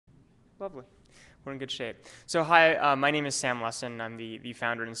Lovely. We're in good shape. So hi, my name is Sam Lessin. I'm the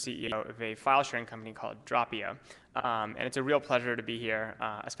founder and CEO of a file sharing company called Dropy. And it's a real pleasure to be here,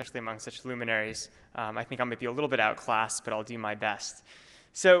 especially among such luminaries. I think I might be a little bit outclassed, but I'll do my best.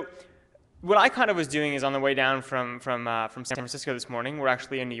 So what I kind of was doing is on the way down from San Francisco this morning. We're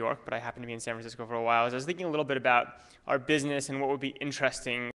actually in New York, but I happened to be in San Francisco for a while. I was thinking a little bit about our business and what would be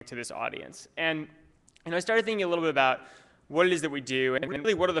interesting to this audience. And I started thinking a little bit about what it is that we do, and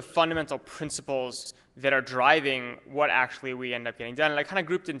really what are the fundamental principles that are driving what actually we end up getting done. And I kind of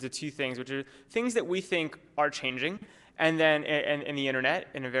grouped into two things, which are things that we think are changing, and then in the internet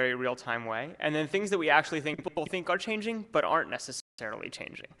in a very real-time way, and then things that we actually think people think are changing but aren't necessarily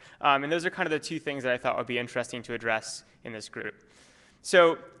changing. And those are kind of the two things that I thought would be interesting to address in this group.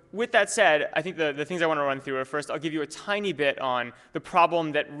 So with that said, I think the things I want to run through are, first, I'll give you a tiny bit on the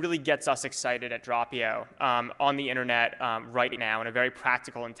problem that really gets us excited at Dropio on the internet right now in a very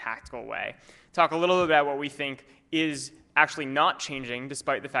practical and tactical way. Talk a little bit about what we think is actually not changing,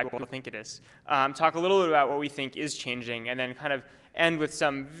 despite the fact that people think it is. Talk a little bit about what we think is changing, and then kind of end with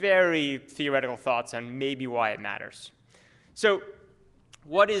some very theoretical thoughts on maybe why it matters. So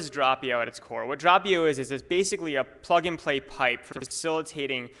what is Dropio at its core? What Dropio is it's basically a plug-and-play pipe for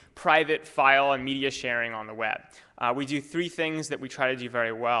facilitating private file and media sharing on the web. We do three things that we try to do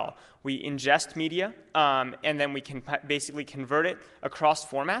very well. We ingest media, and then we can basically convert it across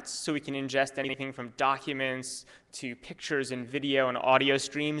formats. So we can ingest anything from documents to pictures and video and audio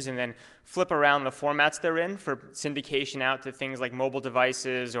streams, and then flip around the formats they're in for syndication out to things like mobile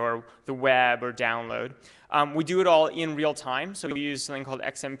devices or the web or download. We do it all in real time, so we use something called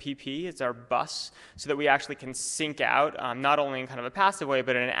XMPP. It's our bus, so that we actually can sync out, not only in kind of a passive way,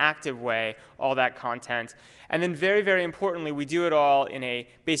 but in an active way, all that content. And then very, very importantly, we do it all in a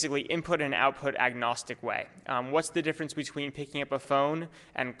basically input and output agnostic way. What's the difference between picking up a phone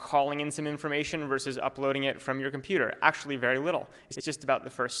and calling in some information versus uploading it from your computer? Actually, very little. It's just about the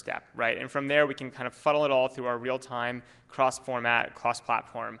first step, right? And from there, we can kind of funnel it all through our real-time, cross-format,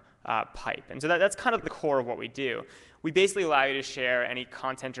 cross-platform pipe. And so that's kind of the core of what we do. We basically allow you to share any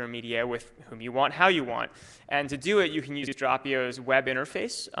content or media with whom you want, how you want. And to do it, you can use Dropio's web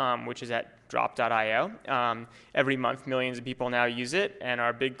interface, which is at drop.io. Every month, millions of people now use it, and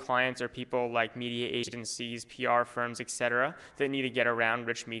our big clients are people like media agencies, PR firms, et cetera, that need to get around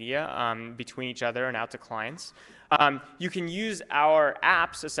rich media between each other and out to clients. You can use our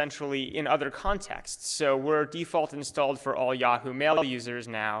apps essentially in other contexts. So we're default installed for all Yahoo Mail users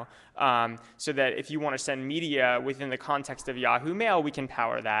now, so that if you want to send media within the context of Yahoo Mail, we can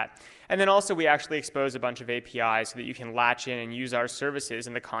power that. And then also we actually expose a bunch of APIs so that you can latch in and use our services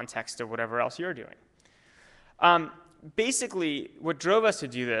in the context of whatever else you're doing. Basically, what drove us to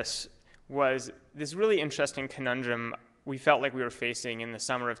do this was this really interesting conundrum we felt like we were facing in the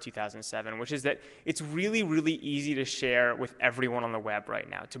summer of 2007, which is that it's really, really easy to share with everyone on the web right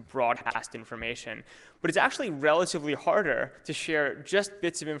now, to broadcast information. But it's actually relatively harder to share just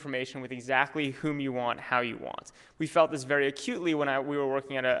bits of information with exactly whom you want, how you want. We felt this very acutely when we were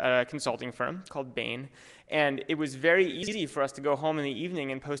working at a consulting firm called Bain. And it was very easy for us to go home in the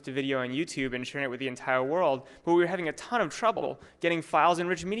evening and post a video on YouTube and share it with the entire world. But we were having a ton of trouble getting files and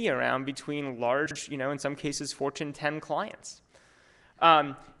rich media around between large, in some cases, Fortune 10 clients.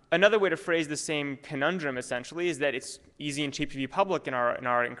 Another way to phrase the same conundrum, essentially, is that it's easy and cheap to be public in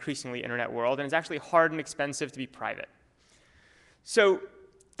our increasingly internet world, and it's actually hard and expensive to be private. So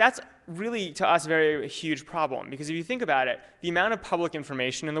that's really, to us, a very huge problem, because if you think about it, the amount of public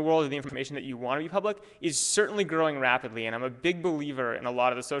information in the world, or the information that you want to be public, is certainly growing rapidly, and I'm a big believer in a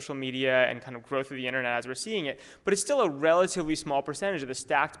lot of the social media and kind of growth of the internet as we're seeing it, but it's still a relatively small percentage of the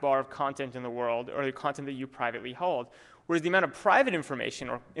stacked bar of content in the world, or the content that you privately hold. Whereas the amount of private information,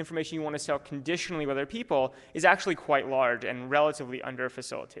 or information you want to sell conditionally with other people, is actually quite large and relatively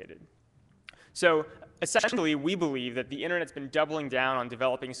under-facilitated. So essentially, we believe that the internet's been doubling down on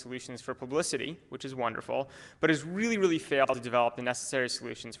developing solutions for publicity, which is wonderful, but has really, really failed to develop the necessary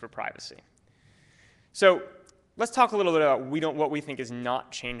solutions for privacy. So let's talk a little bit about what we think is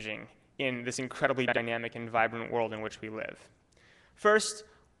not changing in this incredibly dynamic and vibrant world in which we live. First,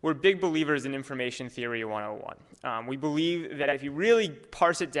 we're big believers in information theory 101. We believe that if you really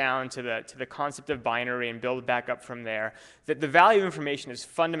parse it down to the concept of binary and build back up from there, that the value of information is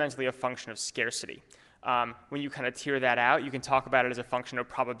fundamentally a function of scarcity. When you kind of tear that out, you can talk about it as a function of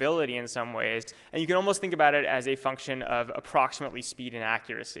probability in some ways, and you can almost think about it as a function of approximately speed and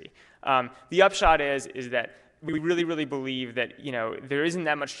accuracy. The upshot is that we really, really believe that there isn't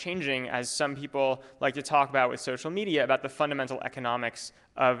that much changing, as some people like to talk about with social media, about the fundamental economics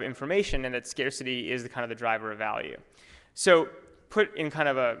of information, and that scarcity is the kind of the driver of value. So put in kind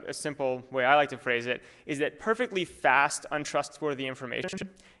of a simple way I like to phrase it, is that perfectly fast, untrustworthy information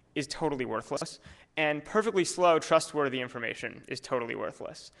is totally worthless, and perfectly slow, trustworthy information is totally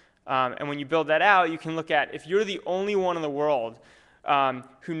worthless. And when you build that out, you can look at, if you're the only one in the world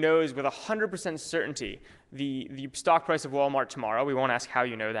who knows with 100% certainty the stock price of Walmart tomorrow, we won't ask how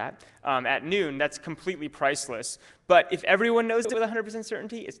you know that, at noon, that's completely priceless. But if everyone knows it with 100%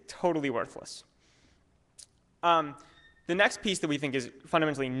 certainty, it's totally worthless. The next piece that we think is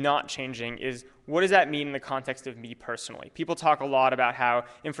fundamentally not changing is, what does that mean in the context of me personally? People talk a lot about how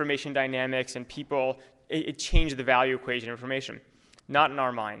information dynamics and people, it changed the value equation of information. Not in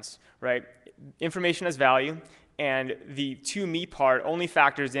our minds, right? Information has value, and the to me part only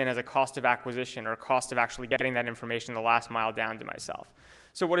factors in as a cost of acquisition or a cost of actually getting that information the last mile down to myself.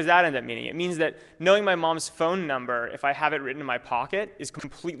 So what does that end up meaning? It means that knowing my mom's phone number, if I have it written in my pocket, is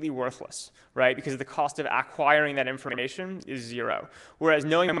completely worthless, right? Because the cost of acquiring that information is zero. Whereas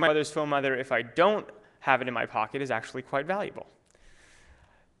knowing my mother's phone number, if I don't have it in my pocket, is actually quite valuable.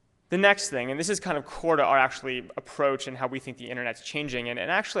 The next thing, and this is kind of core to our actually approach and how we think the internet's changing, and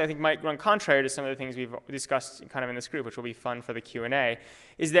actually I think might run contrary to some of the things we've discussed kind of in this group, which will be fun for the Q&A,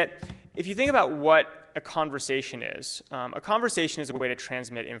 is that if you think about what a conversation is a way to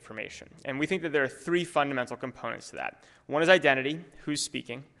transmit information. And we think that there are three fundamental components to that. One is identity, who's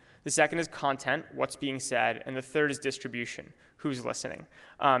speaking. The second is content, what's being said. And the third is distribution, who's listening.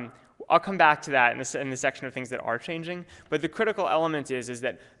 I'll come back to that in the section of things that are changing, but the critical element is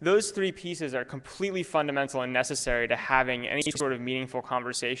that those three pieces are completely fundamental and necessary to having any sort of meaningful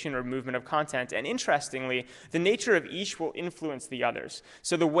conversation or movement of content, and interestingly, the nature of each will influence the others.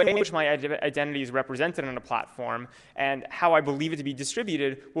 So the way in which my identity is represented on a platform and how I believe it to be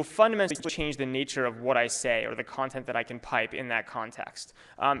distributed will fundamentally change the nature of what I say or the content that I can pipe in that context.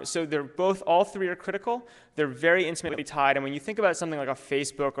 So all three are critical. They're very intimately tied, and when you think about something like a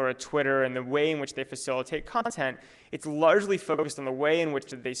Facebook or a Twitter and the way in which they facilitate content, it's largely focused on the way in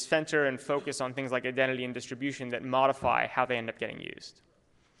which they center and focus on things like identity and distribution that modify how they end up getting used.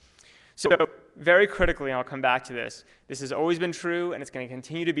 So very critically, and I'll come back to this has always been true and it's going to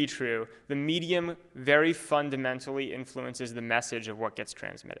continue to be true. The medium very fundamentally influences the message of what gets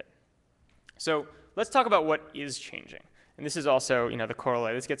transmitted. So let's talk about what is changing. And this is also, the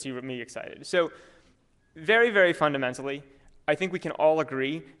corollary. This gets me excited. So very, very fundamentally, I think we can all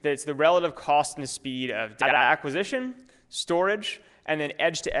agree that it's the relative cost and speed of data acquisition, storage, and then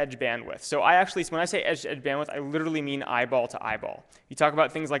edge-to-edge bandwidth. So when I say edge-to-edge bandwidth, I literally mean eyeball to eyeball. You talk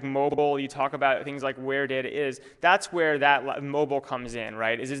about things like mobile, you talk about things like where data is, that's where that mobile comes in,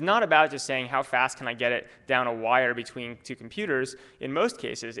 right? It's not about just saying how fast can I get it down a wire between two computers. In most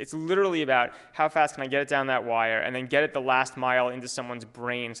cases, it's literally about how fast can I get it down that wire and then get it the last mile into someone's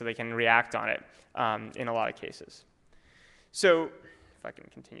brain so they can react on it in a lot of cases. So if I can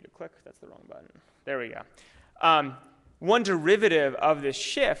continue to click, that's the wrong button. There we go. One derivative of this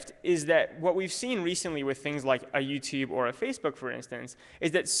shift is that what we've seen recently with things like a YouTube or a Facebook, for instance,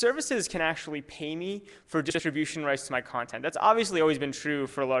 is that services can actually pay me for distribution rights to my content. That's obviously always been true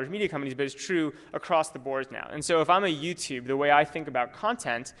for large media companies, but it's true across the board now. And so if I'm a YouTube, the way I think about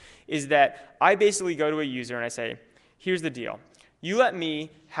content is that I basically go to a user and I say, here's the deal. You let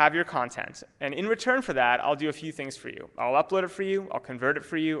me have your content, and in return for that, I'll do a few things for you. I'll upload it for you, I'll convert it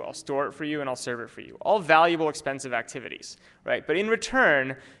for you, I'll store it for you, and I'll serve it for you. All valuable, expensive activities, right? But in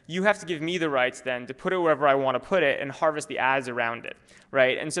return, you have to give me the rights then to put it wherever I want to put it and harvest the ads around it,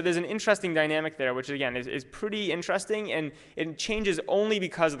 right? And so there's an interesting dynamic there, which again is pretty interesting, and it changes only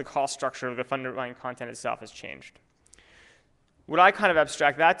because of the cost structure of the underlying content itself has changed. What I kind of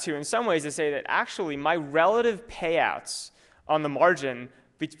abstract that to in some ways is say that actually my relative payouts on the margin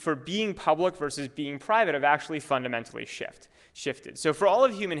for being public versus being private have actually fundamentally shifted. So for all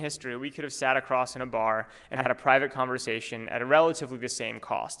of human history, we could have sat across in a bar and had a private conversation at a relatively the same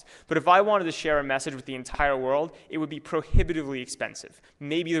cost. But if I wanted to share a message with the entire world, it would be prohibitively expensive.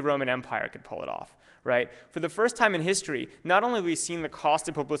 Maybe the Roman Empire could pull it off, right? For the first time in history, not only have we seen the cost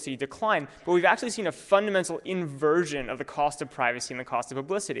of publicity decline, but we've actually seen a fundamental inversion of the cost of privacy and the cost of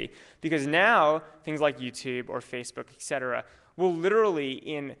publicity. Because now, things like YouTube or Facebook, etc., will literally,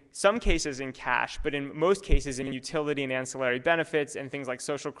 in some cases in cash, but in most cases in utility and ancillary benefits and things like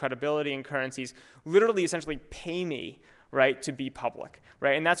social credibility and currencies, literally essentially pay me, right, to be public,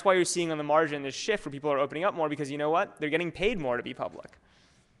 right? And that's why you're seeing on the margin this shift where people are opening up more because you know what? They're getting paid more to be public.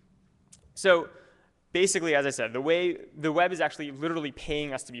 So basically, as I said, the web is actually literally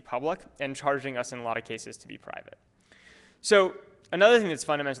paying us to be public and charging us in a lot of cases to be private. So another thing that's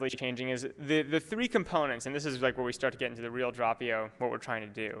fundamentally changing is the three components, and this is like where we start to get into the real Dropio, what we're trying to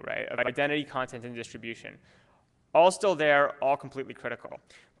do, right, of identity, content, and distribution. All still there, all completely critical.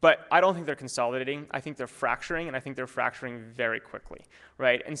 But I don't think they're consolidating. I think they're fracturing, and I think they're fracturing very quickly,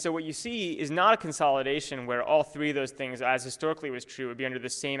 right? And so what you see is not a consolidation where all three of those things, as historically was true, would be under the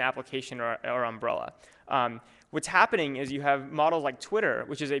same application or umbrella. What's happening is you have models like Twitter,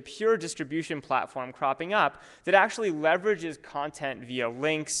 which is a pure distribution platform cropping up that actually leverages content via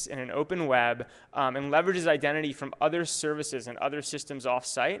links in an open web and leverages identity from other services and other systems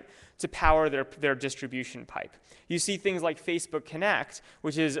off-site to power their distribution pipe. You see things like Facebook Connect,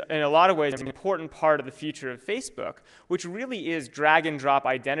 which is in a lot of ways an important part of the future of Facebook, which really is drag and drop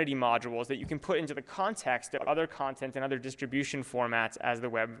identity modules that you can put into the context of other content and other distribution formats as the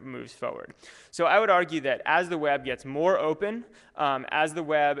web moves forward. So I would argue that as the web gets more open, as the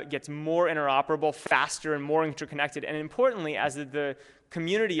web gets more interoperable, faster and more interconnected, and importantly, as the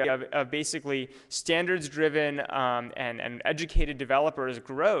community of basically standards-driven and educated developers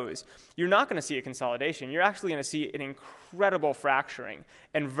grows, you're not going to see a consolidation. You're actually going to see an incredible fracturing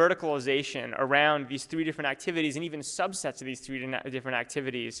and verticalization around these three different activities and even subsets of these three different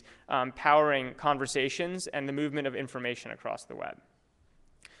activities powering conversations and the movement of information across the web.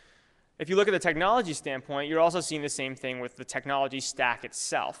 If you look at the technology standpoint, you're also seeing the same thing with the technology stack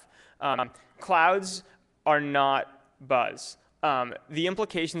itself. Clouds are not buzz. The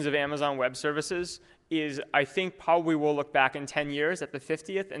implications of Amazon Web Services is, I think, probably we'll look back in 10 years at the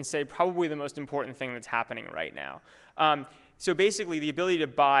 50th and say probably the most important thing that's happening right now. So basically, the ability to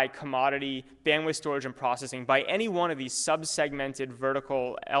buy commodity, bandwidth storage, and processing by any one of these sub-segmented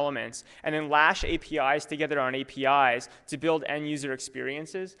vertical elements and then lash APIs together on APIs to build end-user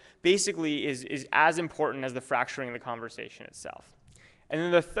experiences basically is as important as the fracturing of the conversation itself. And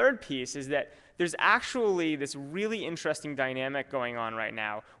then the third piece is that there's actually this really interesting dynamic going on right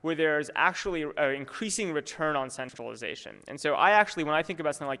now where there's actually an increasing return on centralization. And so I actually, when I think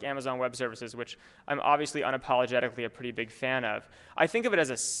about something like Amazon Web Services, which I'm obviously unapologetically a pretty big fan of, I think of it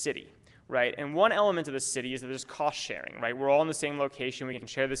as a city, right? And one element of the city is that there's cost sharing, right? We're all in the same location, we can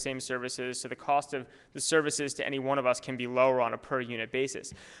share the same services, so the cost of the services to any one of us can be lower on a per unit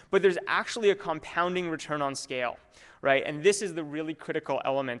basis. But there's actually a compounding return on scale, right? And this is the really critical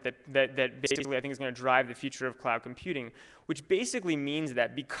element that basically I think is going to drive the future of cloud computing, which basically means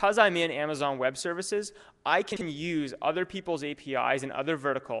that because I'm in Amazon Web Services, I can use other people's APIs and other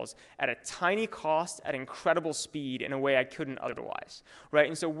verticals at a tiny cost at incredible speed in a way I couldn't otherwise, right?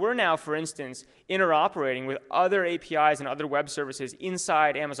 And so we're now, for instance, interoperating with other APIs and other web services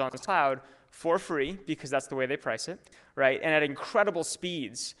inside Amazon's cloud for free, because that's the way they price it, right? And at incredible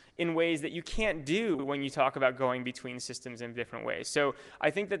speeds in ways that you can't do when you talk about going between systems in different ways. So I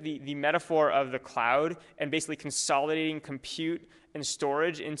think that the metaphor of the cloud and basically consolidating compute and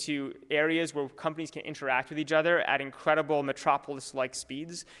storage into areas where companies can interact with each other at incredible metropolis-like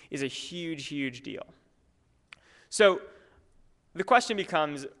speeds is a huge, huge deal. So the question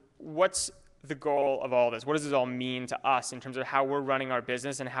becomes, what's the goal of all this? What does this all mean to us in terms of how we're running our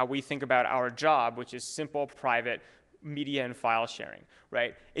business and how we think about our job, which is simple, private media and file sharing,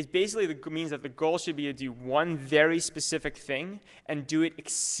 right? It basically means that the goal should be to do one very specific thing and do it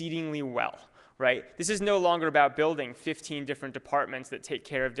exceedingly well, right? This is no longer about building 15 different departments that take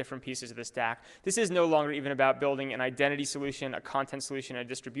care of different pieces of the stack. This is no longer even about building an identity solution, a content solution, a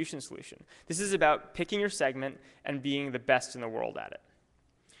distribution solution. This is about picking your segment and being the best in the world at it.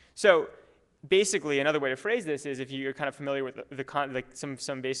 So basically, another way to phrase this is, if you're kind of familiar with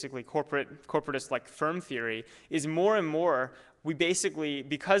some basically corporatist like firm theory, is more and more we basically,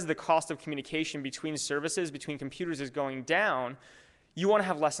 because the cost of communication between services, between computers is going down, you want to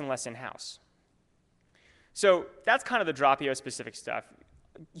have less and less in-house. So that's kind of the Dropio specific stuff.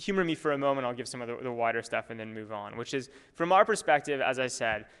 Humor me for a moment, I'll give some of the wider stuff and then move on, which is, from our perspective, as I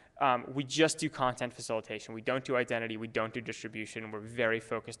said, we just do content facilitation. We don't do identity. We don't do distribution. We're very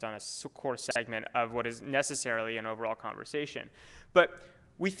focused on a core segment of what is necessarily an overall conversation. But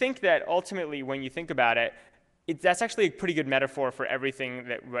we think that ultimately, when you think about it, that's actually a pretty good metaphor for everything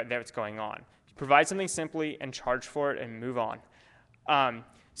that's going on. Provide something simply and charge for it and move on.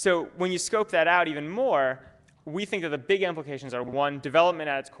 So when you scope that out even more, we think that the big implications are, one, development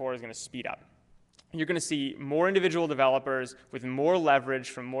at its core is going to speed up. You're going to see more individual developers with more leverage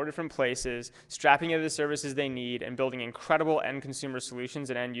from more different places, strapping into the services they need and building incredible end consumer solutions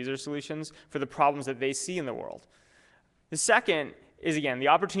and end user solutions for the problems that they see in the world. The second is, again, the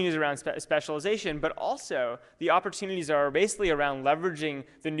opportunities around specialization, but also the opportunities are basically around leveraging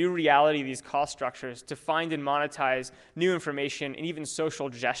the new reality of these cost structures to find and monetize new information, and even social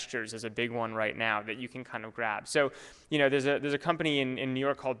gestures is a big one right now that you can kind of grab. So, there's a company in New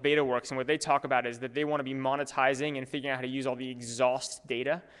York called BetaWorks, and what they talk about is that they want to be monetizing and figuring out how to use all the exhaust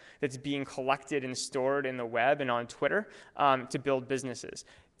data that's being collected and stored in the web and on Twitter to build businesses.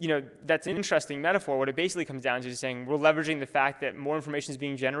 That's an interesting metaphor. What it basically comes down to is saying we're leveraging the fact that more information is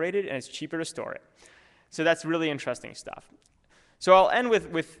being generated and it's cheaper to store it. So that's really interesting stuff. So I'll end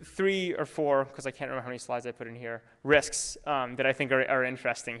with 3 or 4, because I can't remember how many slides I put in here, risks that I think are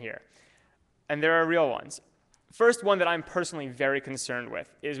interesting here. And there are real ones. First one that I'm personally very concerned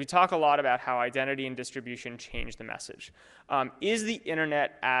with is we talk a lot about how identity and distribution change the message. Is the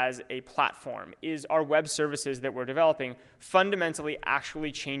internet as a platform, is our web services that we're developing fundamentally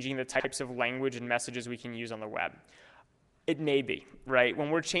actually changing the types of language and messages we can use on the web? It may be, right? When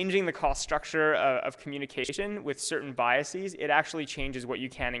we're changing the cost structure of communication with certain biases, it actually changes what you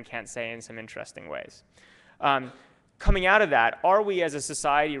can and can't say in some interesting ways. Coming out of that, are we as a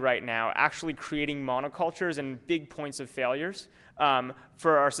society right now actually creating monocultures and big points of failures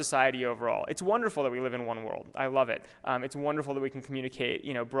for our society overall? It's wonderful that we live in one world. I love it. It's wonderful that we can communicate,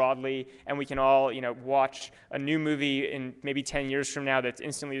 broadly, and we can all, watch a new movie in maybe 10 years from now that's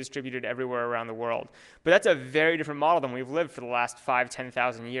instantly distributed everywhere around the world. But that's a very different model than we've lived for the last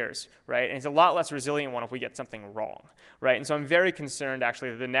 10,000 years, right? And it's a lot less resilient one if we get something wrong, right? And so I'm very concerned,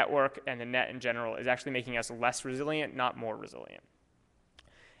 actually, that the network and the net in general is actually making us less resilient, not more resilient.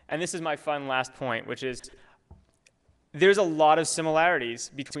 And this is my fun last point, which is there's a lot of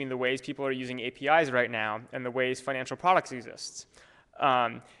similarities between the ways people are using APIs right now and the ways financial products exist.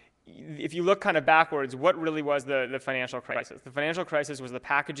 If you look kind of backwards, what really was the financial crisis? The financial crisis was the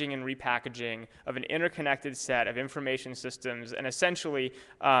packaging and repackaging of an interconnected set of information systems and essentially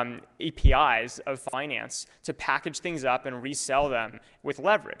APIs of finance to package things up and resell them with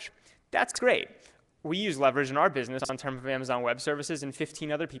leverage. That's great. We use leverage in our business on terms of Amazon Web Services and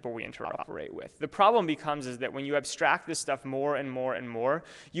 15 other people we interoperate with. The problem becomes is that when you abstract this stuff more and more and more,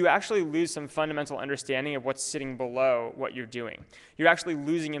 you actually lose some fundamental understanding of what's sitting below what you're doing. You're actually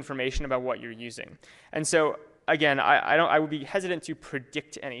losing information about what you're using. And so, again, I would be hesitant to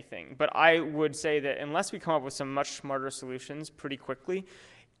predict anything, but I would say that unless we come up with some much smarter solutions pretty quickly,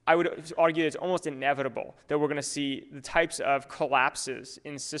 I would argue it's almost inevitable that we're going to see the types of collapses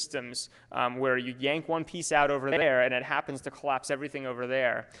in systems where you yank one piece out over there and it happens to collapse everything over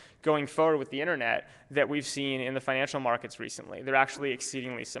there going forward with the internet that we've seen in the financial markets recently. They're actually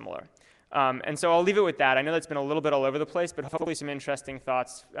exceedingly similar. And so I'll leave it with that. I know that's been a little bit all over the place, but hopefully some interesting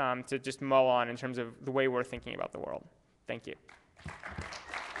thoughts to just mull on in terms of the way we're thinking about the world. Thank you.